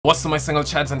What's up, my single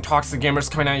chads and toxic gamers,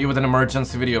 coming at you with an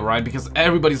emergency video, right? Because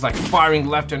everybody's like firing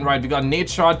left and right. We got Nate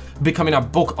Shot becoming a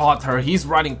book author. He's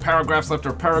writing paragraphs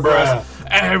after paragraphs.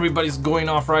 Everybody's going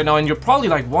off right now, and you're probably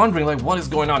like wondering like what is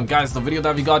going on. Guys, the video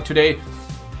that we got today,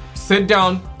 sit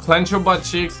down, clench your butt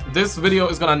cheeks. This video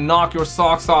is gonna knock your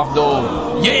socks off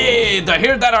though. Yeah, the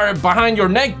hair that are behind your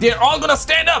neck, they're all gonna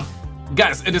stand up.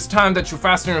 Guys, it is time that you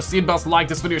fasten your seatbelts, like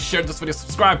this video, share this video,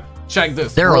 subscribe. Check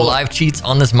this. There are live cheats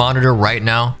on this monitor right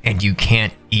now, and you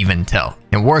can't even tell.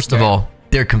 And worst of all,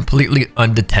 they're completely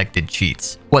undetected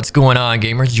cheats. What's going on,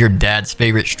 gamers? Your dad's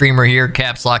favorite streamer here,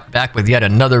 Caps Lock, back with yet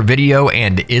another video,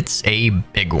 and it's a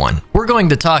big one. We're going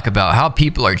to talk about how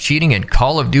people are cheating in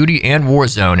Call of Duty and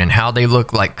Warzone and how they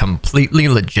look like completely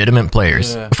legitimate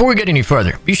players. Before we get any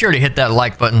further, be sure to hit that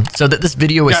like button so that this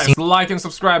video is seen. Like and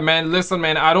subscribe, man. Listen,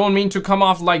 man, I don't mean to come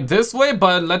off like this way,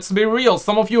 but let's be real.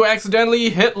 Some of you accidentally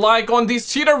hit like on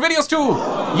these cheater videos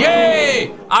too.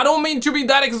 Yay! I don't mean to be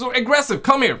that aggressive.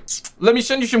 Come here. Let me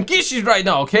send you some kisses right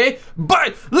now, okay?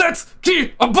 But let's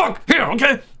keep a buck here,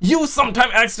 okay? You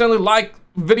sometimes accidentally like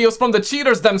videos from the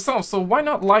cheaters themselves, so why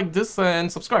not like this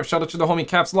and subscribe? Shout out to the homie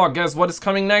Caps Lock. Guys, what is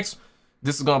coming next?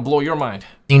 This is gonna blow your mind.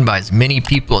 Seen by as many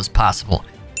people as possible.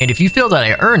 And if you feel that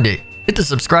I earned it, hit the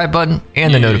subscribe button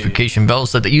and the notification bell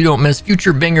so that you don't miss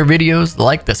future banger videos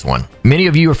like this one. Many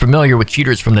of you are familiar with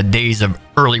cheaters from the days of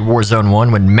early Warzone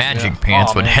 1 when Magic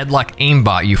Pants would headlock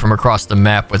aimbot you from across the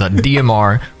map with a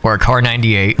DMR or a Car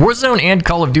 98. Warzone and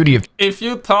Call of Duty have if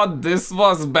you thought this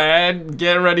was bad,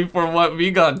 get ready for what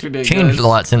we got today, changed a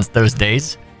lot since those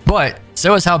days, but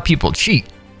so is how people cheat.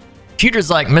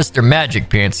 Cheaters like Mr. Magic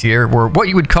Pants here were what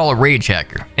you would call a rage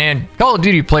hacker, and Call of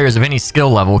Duty players of any skill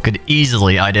level could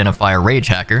easily identify a rage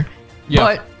hacker,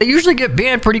 but they usually get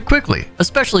banned pretty quickly,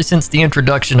 especially since the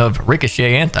introduction of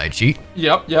Ricochet anti-cheat.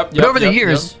 But over the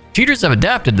years, cheaters have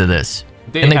adapted to this,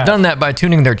 and they've done that by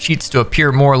tuning their cheats to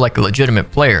appear more like a legitimate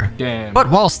player, but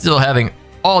while still having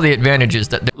all the advantages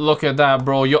that look at that,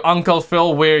 bro. Your Uncle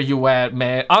Phil, where you at,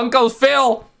 man? Uncle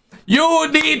Phil!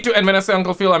 You need to, and when I say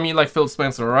Uncle Phil, I mean like Phil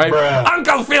Spencer, right?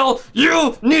 Uncle Phil,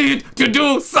 you need to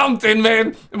do something,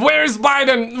 man. Where is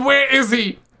Biden? Where is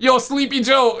he? Yo, Sleepy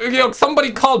Joe, yo,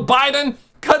 somebody call Biden.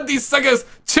 Cut these suckers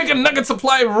chicken nugget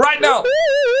supply right now.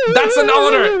 That's an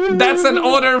order. That's an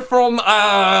order from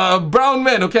brown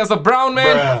man. Okay, as a brown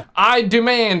man, I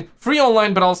demand free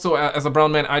online, but also as a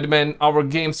brown man, I demand our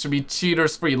games to be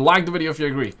cheaters free. Like the video if you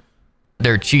agree.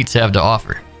 Their cheats have to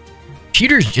offer.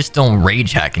 Cheaters just don't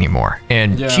rage hack anymore,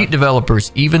 and cheat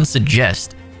developers even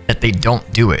suggest that they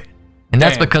don't do it. And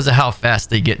that's because of how fast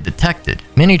they get detected.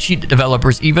 Many cheat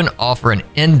developers even offer an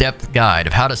in-depth guide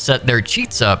of how to set their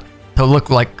cheats up to look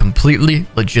like completely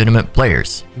legitimate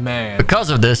players. Because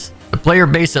of this, the player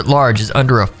base at large is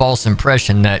under a false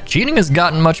impression that cheating has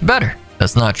gotten much better.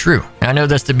 That's not true. I know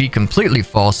this to be completely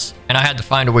false, and I had to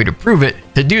find a way to prove it.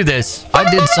 To do this, I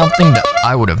did something that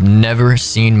I would have never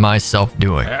seen myself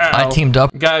doing. I teamed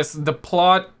up. Guys, the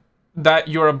plot that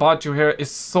you're about to hear is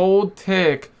so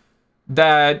thick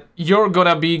that you're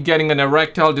gonna be getting an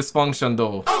erectile dysfunction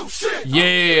though. Oh shit!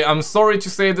 Yeah, I'm sorry to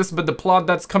say this, but the plot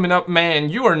that's coming up, man,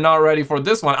 you are not ready for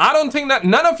this one. I don't think that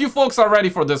none of you folks are ready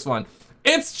for this one.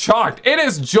 It's chalked. It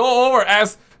is JoeWo, or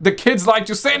as the kids like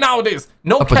to say nowadays.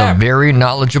 No cap. With a very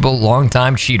knowledgeable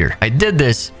long-time cheater. I did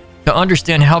this to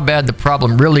understand how bad the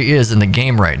problem really is in the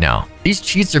game right now. These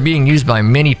cheats are being used by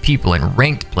many people in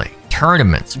ranked play,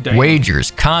 tournaments,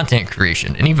 wagers, content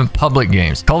creation, and even public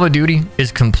games. Call of Duty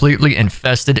is completely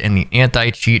infested, and the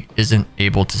anti-cheat isn't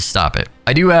able to stop it.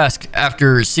 I do ask,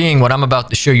 after seeing what I'm about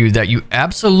to show you, that you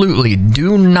absolutely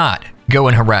do not go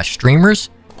and harass streamers,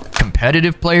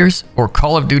 competitive players, or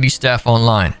Call of Duty staff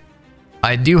online.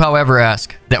 I do, however,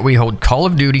 ask that we hold Call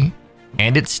of Duty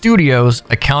and its studios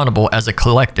accountable as a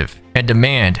collective and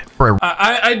demand for a...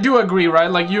 I do agree, right?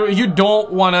 Like you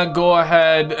don't want to go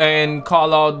ahead and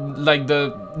call out like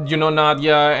the, you know,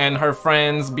 Nadia and her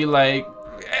friends, be like,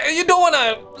 you don't want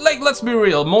to, like, let's be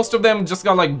real. Most of them just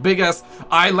got like big ass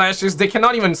eyelashes. They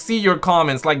cannot even see your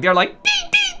comments. Like they're like, beep,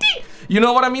 beep, beep. You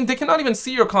know what I mean? They cannot even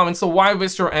see your comments, so why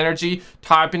waste your energy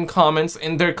typing comments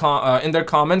in their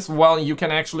comments? Well, you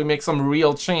can actually make some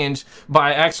real change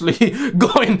by actually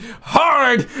going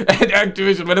hard at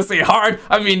Activision. When I say hard,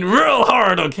 I mean real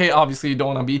hard, okay? Obviously, you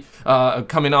don't want to be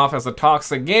coming off as a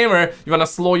toxic gamer. You want to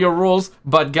slow your rolls,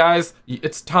 but guys,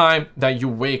 it's time that you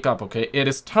wake up, okay? It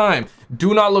is time.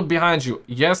 Do not look behind you.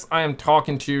 Yes, I am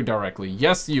talking to you directly.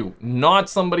 Yes, you, not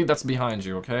somebody that's behind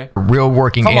you, okay? Real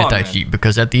working anti-cheat,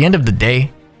 because at the end of the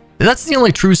day, that's the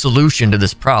only true solution to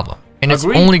this problem. And it's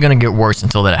only going to get worse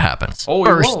until that happens.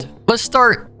 First, let's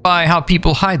start by how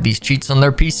people hide these cheats on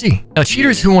their PC. Now,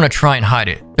 cheaters who want to try and hide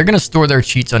it, they're going to store their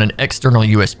cheats on an external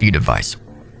USB device.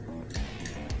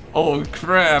 Oh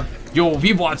crap. Yo,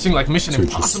 we watching like Mission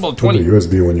Impossible 20. Put the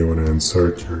USB when you want to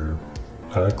insert your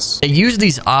hacks. They use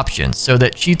these options so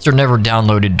that cheats are never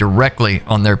downloaded directly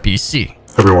on their PC.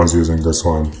 Everyone's using this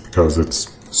one because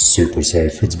it's super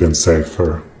safe. It's been safe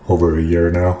for over a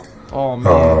year now. Oh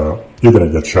man. You're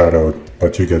gonna get shadowed,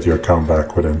 but you get your account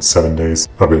back within 7 days.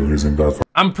 I've been using that for.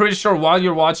 I'm pretty sure while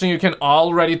you're watching, you can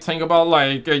already think about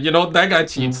like, you know, that guy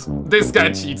cheats, this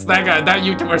guy cheats, that guy, that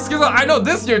YouTuber. SKizzle, I know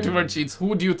this YouTuber cheats.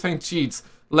 Who do you think cheats?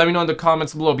 Let me know in the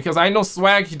comments below, because I know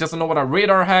Swagg, he doesn't know what a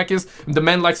radar hack is. The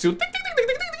man likes to.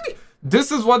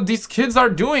 This is what these kids are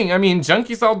doing. I mean,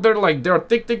 junkies out there, like, they're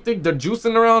they're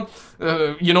juicing around.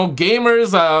 You know,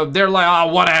 gamers, they're like, ah,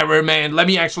 whatever, man, let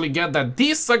me actually get that.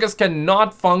 These suckers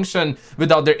cannot function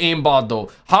without their aimbot, though.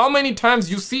 How many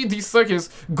times you see these suckers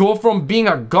go from being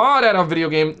a god at a video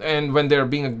game, and when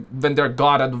they're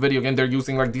god at the video game, they're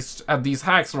using like these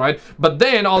hacks, right? But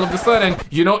then all of a sudden,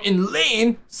 you know, in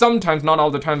lane, sometimes, not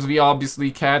all the times, we obviously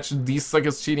catch these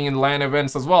suckers cheating in LAN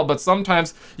events as well, but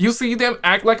sometimes you see them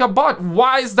act like a bot.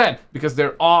 Why is that? Because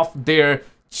they're off their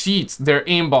cheats, their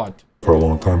aimbot. For a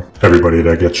long time. Everybody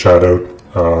that gets shadowed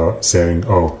saying,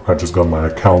 oh, I just got my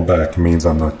account back, means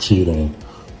I'm not cheating.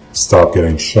 Stop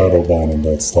getting shadow banned and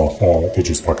that stuff. They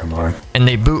just fucking lie. And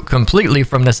they boot completely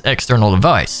from this external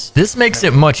device. This makes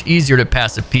it much easier to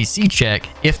pass a PC check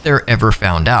if they're ever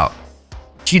found out.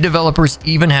 Cheat developers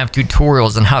even have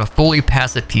tutorials on how to fully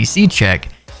pass a PC check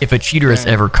if a cheater is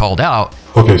ever called out.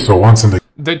 Okay, so once in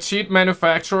the cheat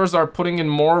manufacturers are putting in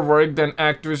more work than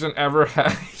Activision ever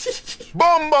had.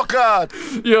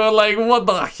 Bombocard! You're like, what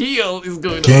the hell is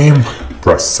going on? Game,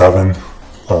 press 7,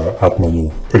 app menu,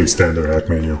 pretty standard app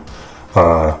menu.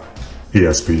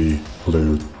 ESP,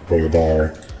 loot,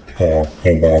 radar,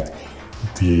 and that.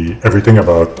 Everything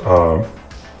about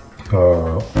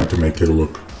to make it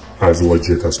look as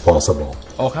legit as possible.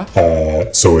 Okay.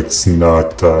 So it's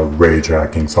not rage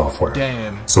hacking software.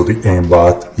 Damn. So the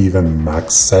aimbot, even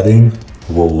max setting,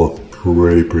 will look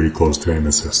pretty close to aim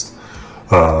assist.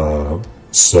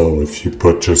 So if you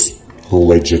put just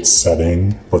legit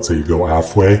setting, let's say you go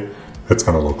halfway, it's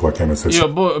gonna look like aim assist. Yeah,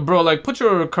 bro, like put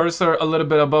your cursor a little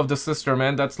bit above the sister,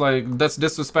 man. That's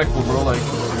disrespectful, bro.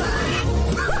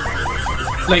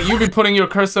 Like you be putting your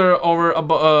cursor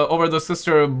over the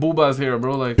sister boobas here,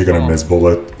 bro. Like you're gonna miss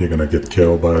bullet, you're gonna get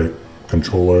killed by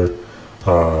controller.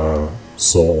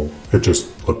 So it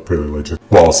just looked pretty legit.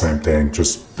 Well, same thing,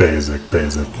 just basic.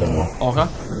 Okay.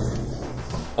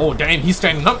 Oh damn, he's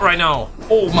standing up right now.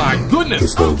 Oh my goodness.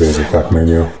 Just a basic hack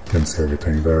menu. You can see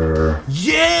everything there.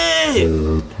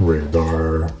 Yeah.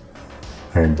 Radar.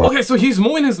 Okay, so he's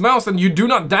moving his mouse and you do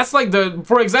not, that's like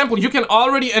for example, you can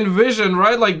already envision,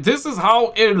 right? Like this is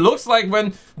how it looks like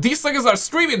when these suckers are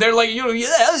streaming. They're like, you know,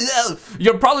 yeah.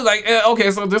 You're probably like,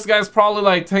 okay, so this guy's probably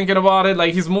like thinking about it,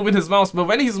 like he's moving his mouse, but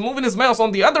when he's moving his mouse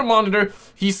on the other monitor,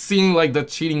 he's seeing like the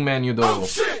cheating menu though.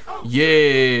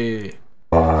 Yeah.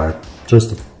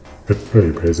 Just a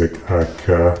pretty basic hack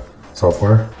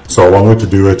software. So one way to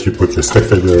do it, you put your stick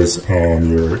figures and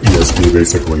your ESP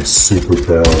basically super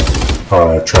pale,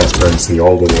 transparency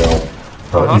all the way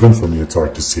up. Even for me, it's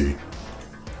hard to see.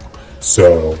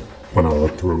 So when I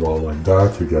look through all like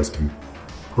that, you guys can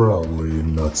probably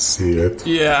not see it.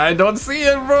 Yeah, I don't see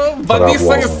it, bro. But these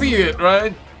suckers see it,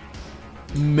 right?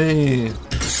 Man.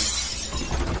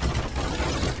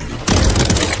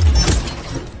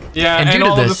 Yeah, and due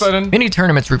to this, many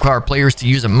tournaments require players to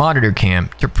use a monitor cam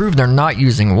to prove they're not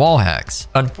using wall hacks.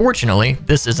 Unfortunately,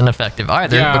 this isn't effective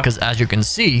either because, as you can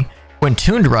see, when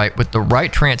tuned right with the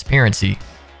right transparency,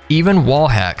 even wall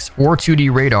hacks or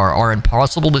 2D radar are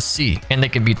impossible to see, and they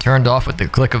can be turned off with the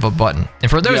click of a button.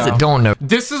 And for those that don't know,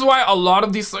 this is why a lot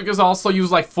of these suckers also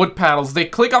use like foot paddles. They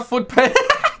click a foot pedal.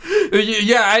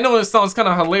 Yeah, I know it sounds kind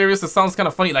of hilarious. It sounds kind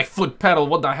of funny, like foot pedal.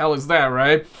 What the hell is that,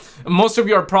 right? Most of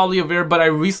you are probably aware, but I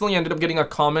recently ended up getting a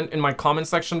comment in my comment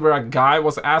section where a guy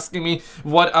was asking me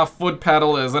what a foot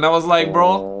pedal is. And I was like,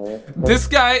 bro, this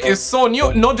guy is so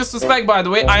new. No disrespect, by the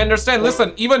way. I understand.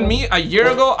 Listen, even me, a year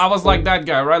ago, I was like that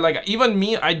guy, right? Like, even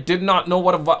me, I did not know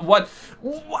what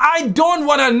I don't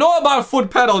want to know about foot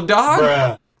pedal, dog.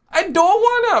 Bruh. I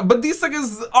don't wanna, but these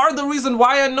suckers are the reason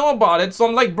why I know about it. So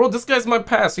I'm like, bro, this guy's my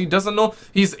past. He doesn't know.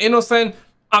 He's innocent.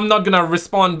 I'm not gonna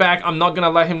respond back. I'm not gonna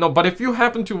let him know. But if you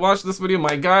happen to watch this video,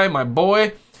 my guy, my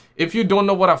boy, if you don't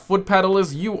know what a foot pedal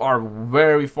is, you are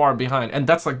very far behind. And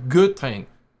that's a good thing.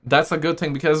 That's a good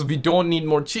thing because we don't need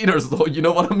more cheaters though, you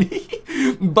know what I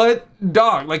mean? But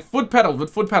dog, like foot pedal,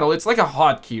 it's like a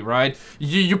hotkey, right?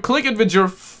 You click it with your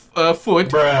foot.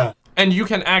 Bruh. and you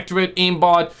can activate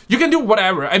aimbot. You can do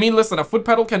whatever. I mean, listen, a foot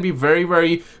pedal can be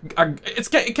very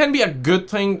it can be a good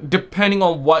thing depending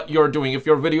on what you're doing. If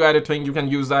you're video editing, you can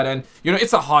use that, and you know,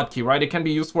 it's a hotkey, right? It can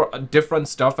be used for different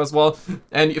stuff as well.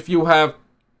 And if you have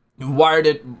wired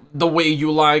it the way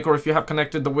you like, or if you have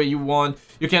connected the way you want,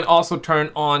 you can also turn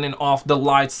on and off the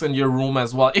lights in your room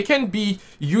as well. It can be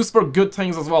used for good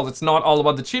things as well. It's not all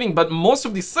about the cheating, but most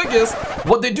of these SKizzles,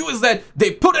 what they do is that they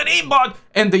put an aimbot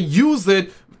and they use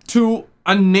it to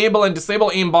enable and disable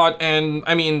aimbot. And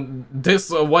I mean, this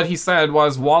what he said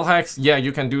was wall hacks. Yeah,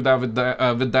 you can do that with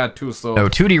that too. So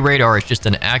 2D radar is just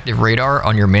an active radar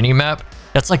on your mini map.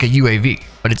 That's like a UAV,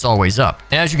 but it's always up.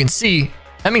 And as you can see,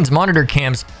 that means monitor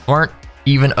cams aren't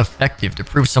even effective to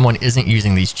prove someone isn't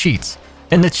using these cheats.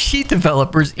 And the cheat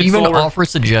developers even offer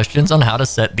suggestions on how to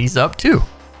set these up too.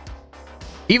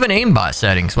 Even aimbot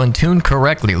settings, when tuned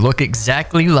correctly, look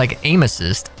exactly like aim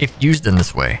assist if used in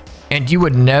this way. And you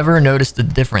would never notice the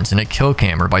difference in a kill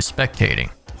cam or by spectating.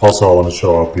 Also, I want to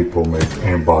show how people make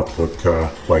aimbot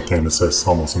look like aim assist.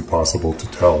 Almost impossible to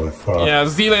tell if yeah,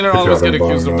 Zlaner always get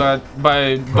accused of that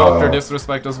by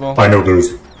DrDisrespect as well. I know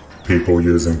there's people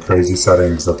using crazy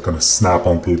settings that's gonna snap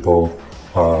on people.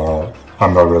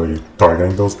 I'm not really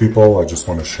targeting those people. I just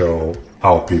want to show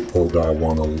how people that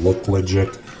want to look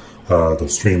legit, the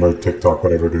streamer, TikTok,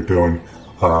 whatever they're doing,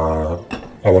 I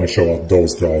want to show how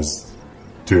those guys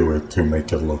do it to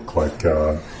make it look like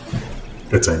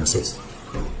it's aim assist.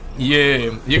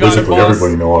 Yeah, you got basically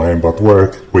everybody know how aimbot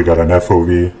work. We got an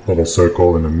FOV, little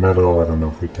circle in the middle. I don't know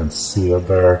if we can see it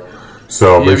there.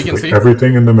 So yeah, basically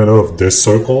everything in the middle of this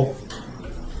circle.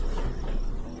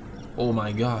 Oh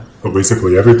my god. So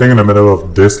basically everything in the middle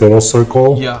of this little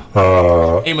circle, yeah,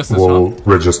 will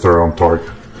register on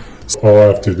target. So all I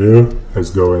have to do is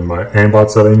go in my aimbot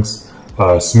settings.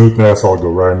 Smoothness, I'll go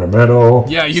right in the middle.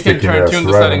 Yeah, you can tune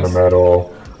the right settings. In the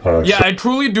middle. Yeah, I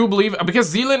truly do believe,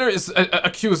 because Zlaner is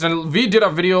accused, and we did a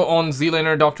video on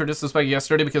Zlaner, DrDisrespect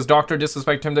yesterday, because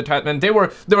DrDisrespect TimTheTatMan, they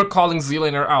were calling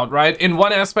Zlaner out, right? In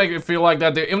one aspect, it felt like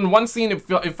that in one scene,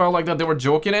 it felt like that they were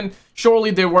joking, and surely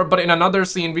they were, but in another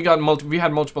scene, we had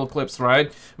multiple clips,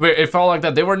 right, where it felt like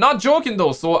that they were not joking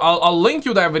though. So I'll link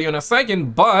you that video in a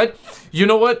second. But you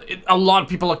know what? A lot of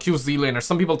people accuse Zlaner.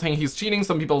 Some people think he's cheating.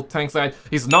 Some people think that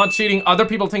he's not cheating. Other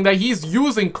people think that he's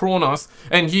using Cronus,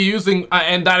 and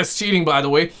and that is cheating, by the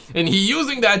way, and he's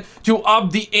using that to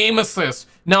up the aim assist.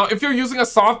 Now, if you're using a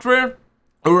software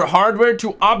or hardware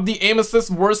to up the aim assist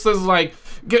versus like,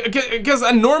 because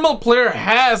a normal player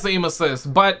has aim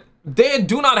assist, but they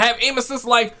do not have aim assist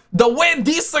like the way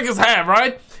these suckers have,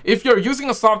 right? If you're using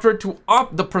a software to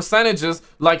up the percentages,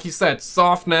 like he said,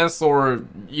 softness, or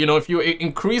you know, if you're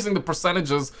increasing the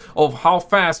percentages of how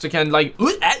fast it can like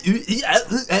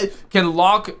can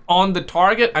lock on the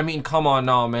target, I mean, come on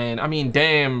now, man. I mean,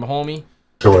 damn, homie.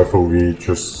 Show FOV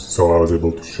just so I was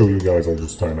able to show you guys. I'll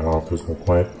just turn it off, there's no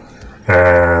point.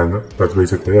 And that's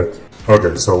basically it.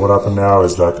 Okay, so what happened now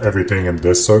is that everything in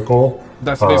this circle,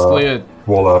 that's basically it,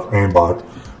 will have aimbot.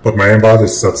 But my aimbot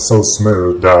is set so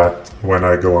smooth that when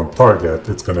I go on target,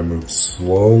 it's gonna move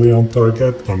slowly on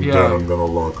target, and then I'm gonna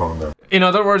lock on there. In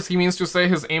other words, he means to say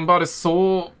his aimbot is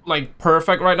so like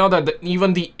perfect right now that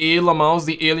even the mouse,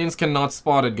 the aliens cannot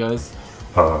spot it, guys.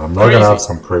 I'm not gonna have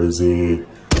some crazy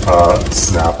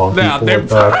snap on people like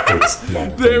that. It's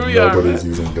not. Nobody's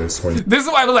using this one. This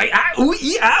is why we're like,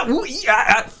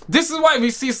 this is why we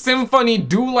see Symphony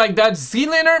do like that.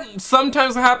 Zlaner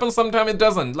sometimes happens, sometimes it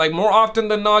doesn't. Like more often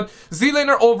than not,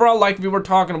 Zlaner overall, like we were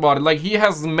talking about it, like he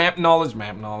has map knowledge,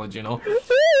 you know.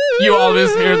 You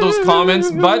always hear those comments,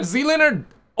 but Zlaner,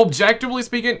 objectively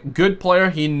speaking, good player.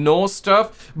 He knows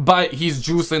stuff, but he's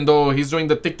juicing though. He's doing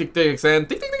the tick-tick-ticks and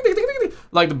tick-tick-tick-tick-tick,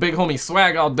 like the big homie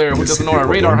Swagg out there who doesn't know a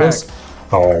radar hack.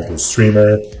 The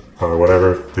streamer,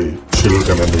 whatever, they shoot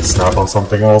and then they snap on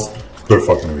something else. They're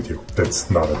fucking with you. That's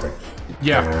not a thing.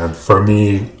 Yeah. And for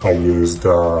me, I used,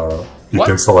 you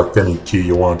can select any key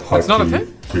you want,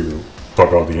 hotkey, to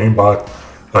toggle the aimbot.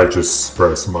 I just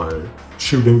press my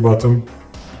shooting button.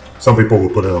 Some people will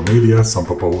put it on media, some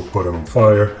people will put it on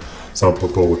fire, some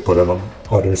people would put it on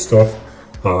other stuff.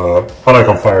 I like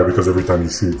on fire because every time you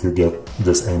shoot, you get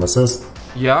this aim assist.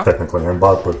 Yeah. Technically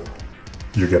aimbot, but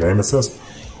you get aim assist.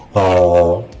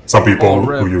 Some people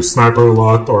who use sniper a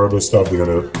lot or other stuff, they're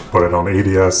gonna put it on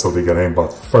ADS so they get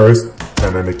aimbot first,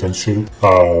 and then they can shoot.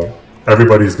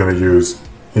 Everybody's gonna use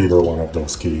either one of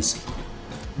those keys.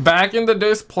 Back in the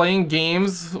days, playing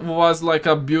games was like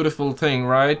a beautiful thing,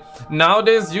 right?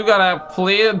 Nowadays, you gotta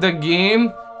play the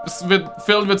game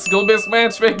filled with skill-based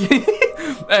matchmaking.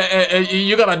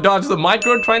 You gotta dodge the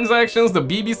microtransactions, the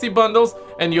BBC bundles,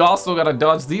 and you also gotta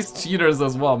dodge these cheaters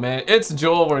as well, man. It's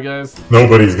JoeWo, guys.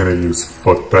 Nobody's gonna use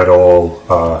foot pedal,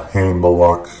 hand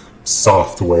lock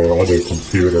software, other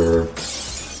computer.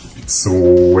 It's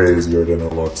way easier than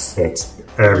it looks. That's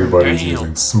everybody's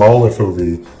using small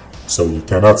FOV, so you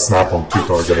cannot snap on 2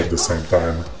 targets at the same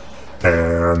time,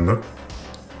 and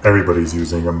everybody's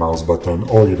using a mouse button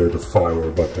or either the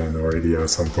fire button or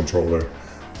ADSM controller.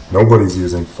 Nobody's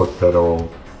using foot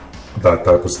pedal, that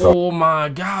type of stuff. Oh my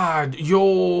god,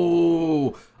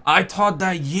 yo, I thought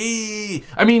that, yeah.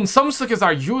 I mean, some suckers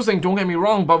are using, don't get me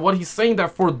wrong, but what he's saying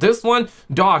that for this one,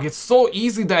 dog, it's so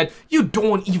easy that you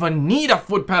don't even need a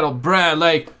foot pedal, bruh.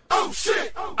 Like, oh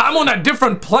shit, I'm on a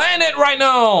different planet right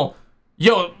now.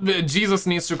 Yo, Jesus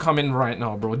needs to come in right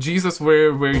now, bro. Jesus,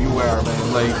 where you are,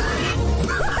 man. Like,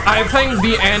 I think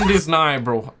the end is nigh,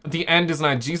 bro. The end is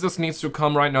nigh. Jesus needs to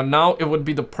come right now. Now it would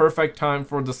be the perfect time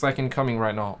for the second coming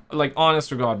right now. Like, honest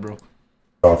to God, bro.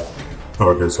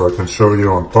 Okay, so I can show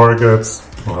you on targets.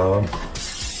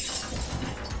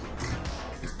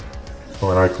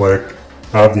 When I click,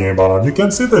 I have the aimbot on. You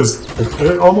can see this.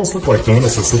 It almost looks like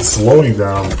Genesis. It's slowing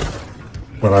down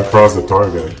when I cross the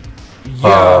target.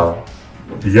 Yeah.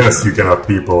 Yes, you can have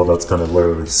people that's gonna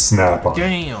literally snap on.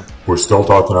 Damn. We're still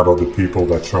talking about the people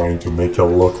that trying to make it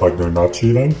look like they're not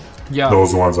cheating. Yeah.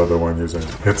 Those ones are the ones using.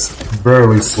 It's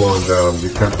barely slowing down. You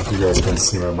guys can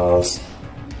see my mouse.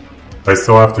 I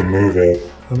still have to move it,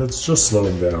 and it's just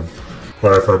slowing down.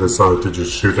 But if I decide to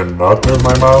just shoot and not move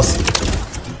my mouse,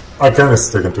 I kind of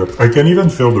stick into it. I can even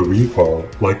feel the recoil.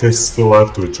 Like, I still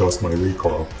have to adjust my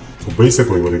recoil. So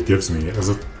basically what it gives me is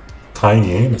a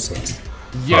tiny aim assist.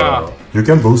 Yeah. You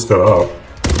can boost it up,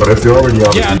 but if you already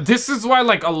have yeah, this is why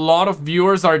like a lot of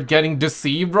viewers are getting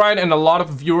deceived, right? And a lot of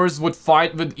viewers would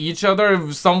fight with each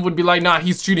other. Some would be like, nah,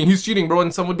 he's cheating, bro.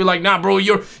 And some would be like, nah, bro,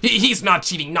 he's not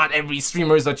cheating. Not every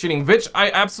streamer is cheating, which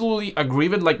I absolutely agree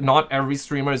with. Like, not every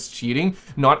streamer is cheating,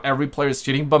 not every player is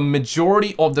cheating, but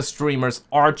majority of the streamers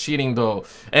are cheating though.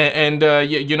 And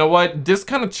you know what? This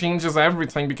kind of changes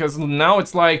everything, because now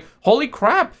it's like, holy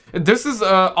crap, this is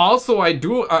also, I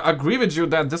do agree with you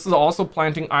that this is also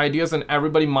planting ideas in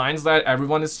everybody's minds that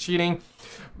everyone is cheating.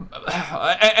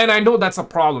 And I know that's a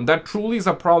problem. That truly is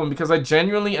a problem, because I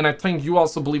genuinely, and I think you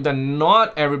also believe that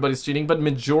not everybody's cheating, but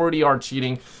majority are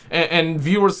cheating. And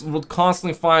viewers will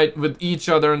constantly fight with each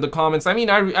other in the comments. I mean,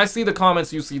 I see the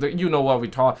comments, you see that, you know what we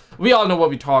talk. We all know what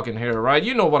we talking here, right?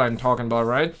 You know what I'm talking about,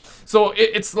 right? So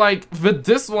it's like with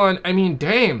this one, I mean,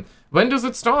 damn. When does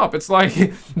it stop? It's like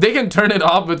they can turn it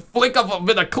off with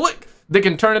a click. They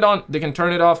can turn it on, they can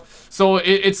turn it off. So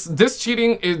it's this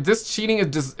cheating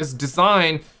is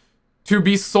designed to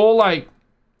be so like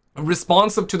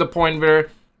responsive to the point where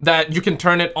that you can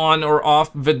turn it on or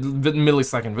off within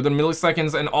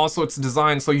milliseconds, and also it's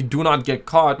designed so you do not get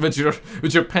caught with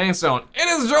your pants down. It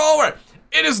is JoeWo.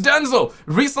 It is Denzel.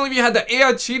 Recently we had the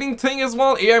AI cheating thing as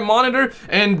well, AI monitor,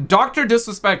 and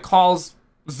DrDisrespect calls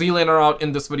Zlaner out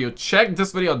in this video. Check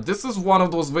this video. This is one of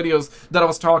those videos that I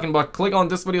was talking about. Click on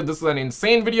this video. This is an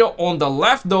insane video. On the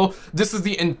left though, this is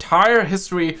the entire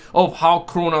history of how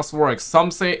Cronus works. Some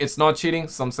say it's not cheating,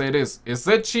 some say it is. Is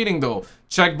it cheating though?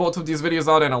 Check both of these videos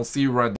out and I'll see you right there.